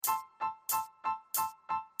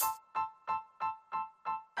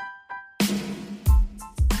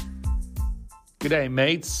G'day,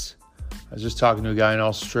 mates. I was just talking to a guy in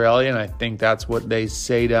Australia, and I think that's what they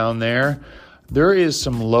say down there. There is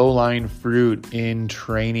some low-lying fruit in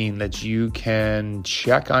training that you can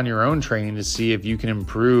check on your own training to see if you can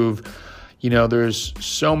improve. You know, there's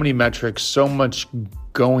so many metrics, so much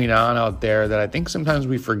going on out there that I think sometimes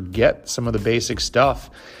we forget some of the basic stuff.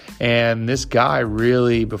 And this guy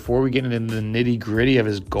really, before we get into the nitty-gritty of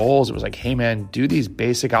his goals, it was like, hey man, do these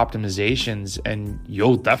basic optimizations and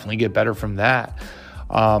you'll definitely get better from that.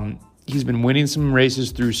 He's been winning some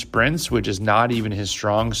races through sprints, which is not even his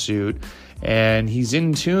strong suit. And he's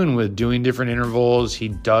in tune with doing different intervals. He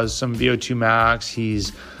does some VO2 max.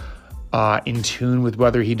 He's in tune with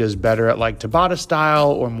whether he does better at like Tabata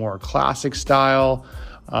style or more classic style.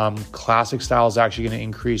 Classic style is actually going to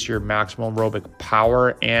increase your maximal aerobic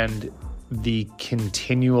power, and the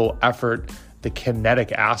continual effort, the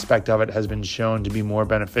kinetic aspect of it has been shown to be more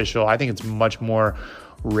beneficial. I think it's much more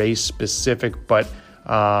race specific, but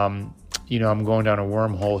I'm going down a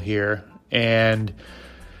wormhole here. And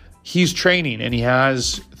he's training, and he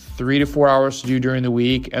has 3 to 4 hours to do during the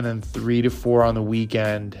week and then 3 to 4 on the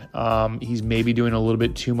weekend. He's maybe doing a little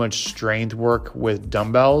bit too much strength work with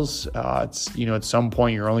dumbbells. At some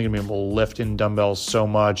point you're only gonna be able to lift in dumbbells so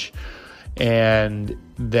much. And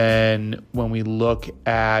then when we look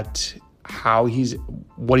at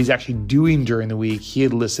what he's actually doing during the week, he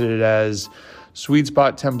had listed it as sweet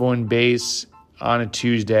spot tempo and base on a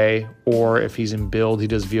Tuesday, or if he's in build, he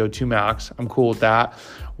does VO2 max. I'm cool with that.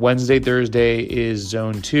 Wednesday, Thursday is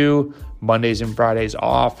zone 2. Mondays and Fridays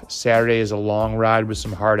off. Saturday is a long ride with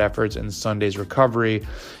some hard efforts, and Sunday's recovery.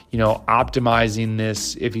 Optimizing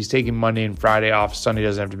this, if he's taking Monday and Friday off, Sunday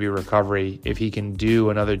doesn't have to be recovery. If he can do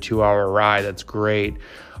another 2-hour ride, that's great.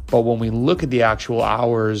 But when we look at the actual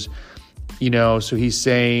hours, so he's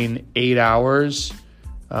saying 8 hours,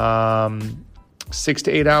 6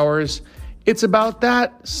 to 8 hours. It's about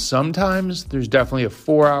that. Sometimes there's definitely a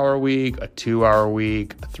 4-hour week, a 2-hour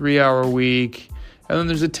week, a 3-hour week, and then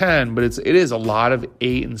there's a 10, but it is a lot of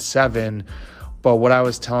 8 and 7. But what I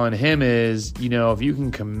was telling him is, if you can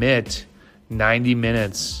commit 90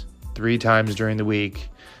 minutes 3 times during the week,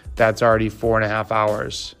 that's already 4.5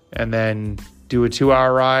 hours. And then do a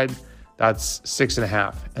 2-hour ride, that's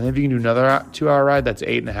 6.5. And then if you can do another 2-hour ride, that's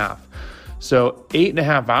 8.5. So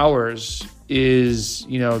 8.5 hours is,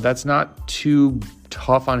 that's not too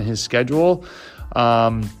tough on his schedule.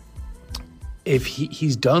 If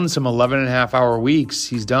he's done some 11.5 hour weeks,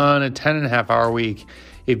 he's done a 10.5 hour week.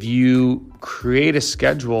 If you create a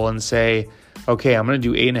schedule and say, okay, I'm going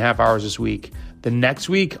to do 8.5 hours this week. The next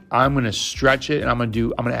week, I'm going to stretch it and I'm going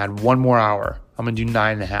to add 1 more hour. I'm going to do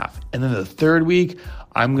 9.5. And then the third week,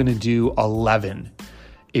 I'm going to do 11.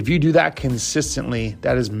 If you do that consistently,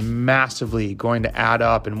 that is massively going to add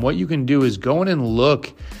up. And what you can do is go in and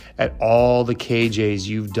look at all the KJs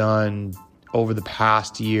you've done over the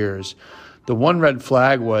past years. The one red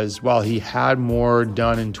flag was, while he had more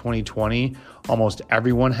done in 2020, almost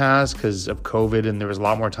everyone has because of COVID, and there was a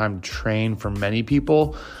lot more time to train for many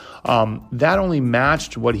people. That only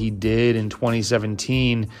matched what he did in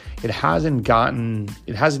 2017. It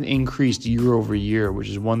hasn't increased year over year, which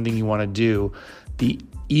is one thing you want to do. The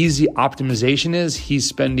easy optimization is he's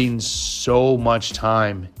spending so much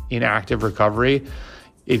time in active recovery.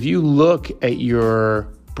 If you look at your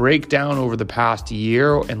breakdown over the past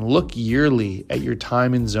year and look yearly at your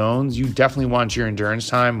time in zones, you definitely want your endurance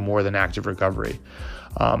time more than active recovery.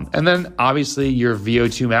 And then obviously your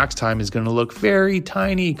VO2 max time is going to look very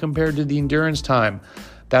tiny compared to the endurance time.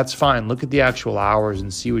 That's fine. Look at the actual hours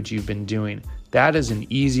and see what you've been doing. That is an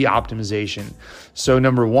easy optimization. So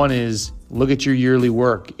number one is look at your yearly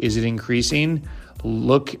work. Is it increasing?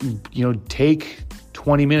 Take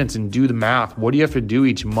 20 minutes and do the math. What do you have to do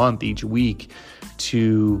each month, each week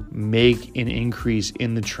to make an increase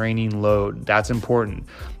in the training load? That's important.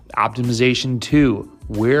 Optimization 2,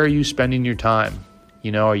 where are you spending your time?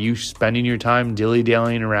 Are you spending your time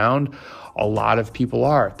dilly-dallying around? A lot of people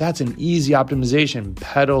are. That's an easy optimization.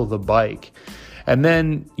 Pedal the bike. And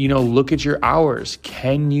then, look at your hours.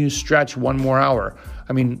 Can you stretch 1 more hour?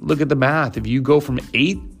 I mean, look at the math. If you go from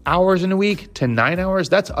 8 hours in a week to 9 hours,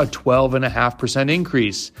 that's a 12.5%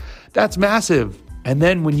 increase. That's massive. And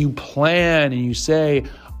then when you plan and you say,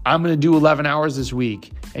 I'm going to do 11 hours this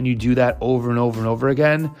week, and you do that over and over and over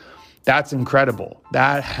again, that's incredible.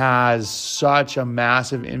 That has such a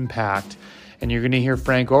massive impact. And you're going to hear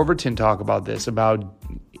Frank Overton talk about this, about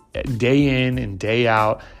day in and day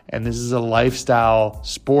out. And this is a lifestyle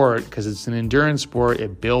sport because it's an endurance sport.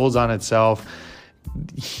 It builds on itself.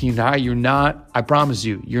 You're not, I promise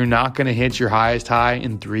you, you're not going to hit your highest high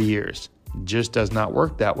in 3 years. It just does not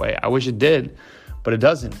work that way. I wish it did, but it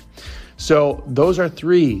doesn't. So those are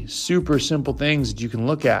 3 super simple things that you can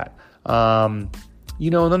look at. And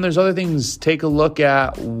then there's other things. Take a look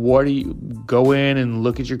at go in and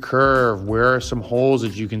look at your curve. Where are some holes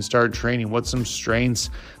that you can start training? What's some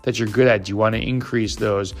strengths that you're good at? Do you want to increase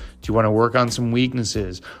those? Do you want to work on some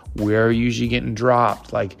weaknesses? Where are you usually getting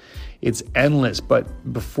dropped? Like, it's endless.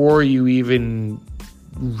 But before you even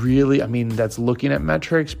really, that's looking at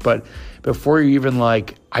metrics, but before you even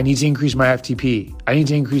I need to increase my FTP, I need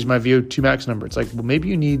to increase my VO2 max number. It's like, well,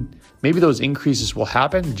 maybe those increases will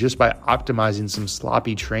happen just by optimizing some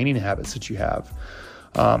sloppy training habits that you have.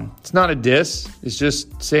 It's not a diss. It's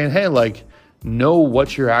just saying, hey, know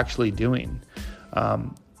what you're actually doing.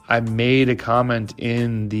 I made a comment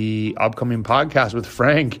in the upcoming podcast with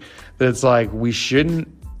Frank that's athletes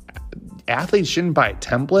shouldn't buy a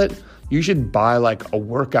template. You should buy a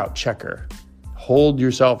workout checker. Hold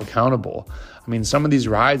yourself accountable. Some of these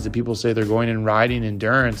rides that people say they're going and riding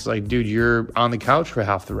endurance, dude, you're on the couch for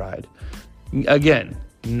half the ride. Again,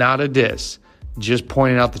 not a diss, just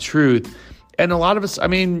pointing out the truth. And a lot of us,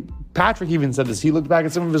 Patrick even said this. He looked back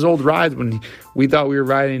at some of his old rides when we thought we were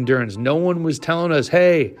riding endurance. No one was telling us,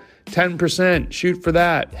 hey, 10%, shoot for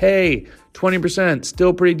that. Hey, 20%,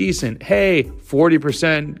 still pretty decent. Hey,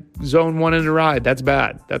 40% zone 1 in a ride. That's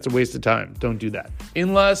bad. That's a waste of time. Don't do that.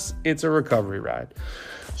 Unless it's a recovery ride.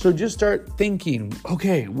 So just start thinking,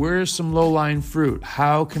 okay, where's some low-lying fruit?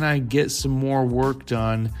 How can I get some more work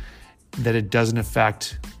done that it doesn't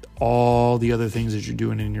affect all the other things that you're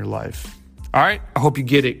doing in your life? All right, I hope you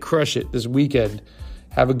get it. Crush it this weekend.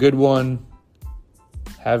 Have a good one.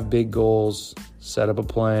 Have big goals. Set up a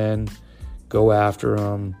plan. Go after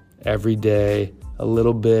them every day. A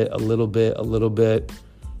little bit.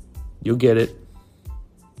 You'll get it.